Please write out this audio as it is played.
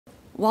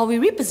While we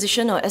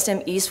reposition our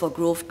SMEs for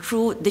growth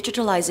through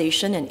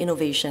digitalisation and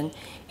innovation,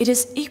 it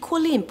is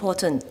equally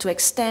important to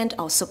extend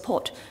our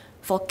support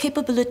for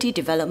capability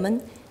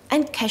development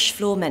and cash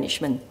flow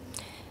management.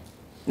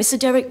 Mr.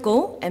 Derek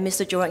Goh and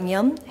Mr. Jorak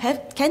Nyam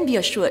can be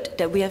assured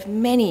that we have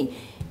many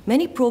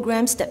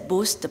programs that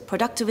boost the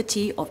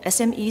productivity of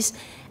SMEs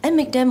and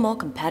make them more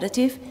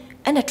competitive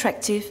and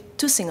attractive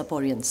to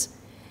Singaporeans.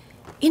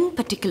 In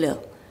particular,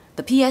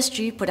 the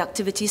PSG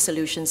Productivity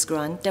Solutions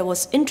Grant that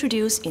was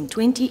introduced in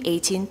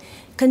 2018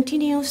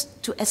 continues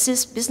to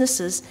assist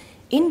businesses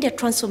in their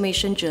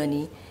transformation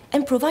journey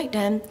and provide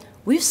them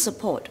with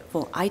support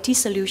for IT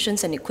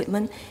solutions and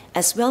equipment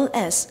as well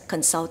as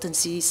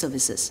consultancy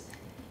services.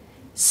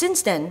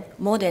 Since then,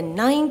 more than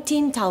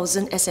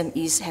 19,000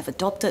 SMEs have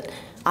adopted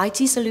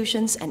IT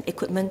solutions and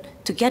equipment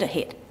to get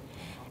ahead.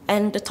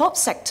 And the top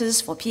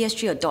sectors for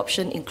PSG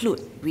adoption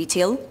include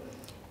retail,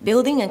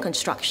 building and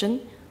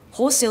construction,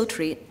 wholesale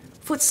trade,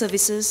 food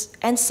services,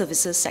 and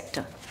services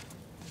sector.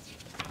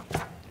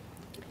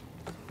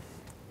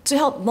 To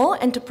help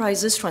more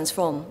enterprises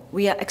transform,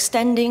 we are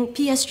extending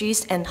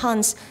PSG's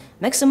enhanced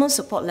maximum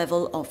support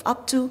level of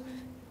up to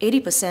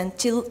 80%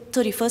 till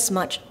 31st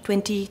March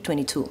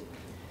 2022.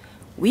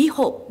 We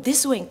hope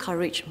this will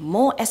encourage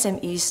more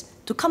SMEs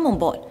to come on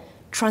board,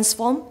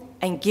 transform,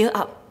 and gear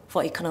up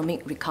for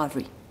economic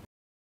recovery.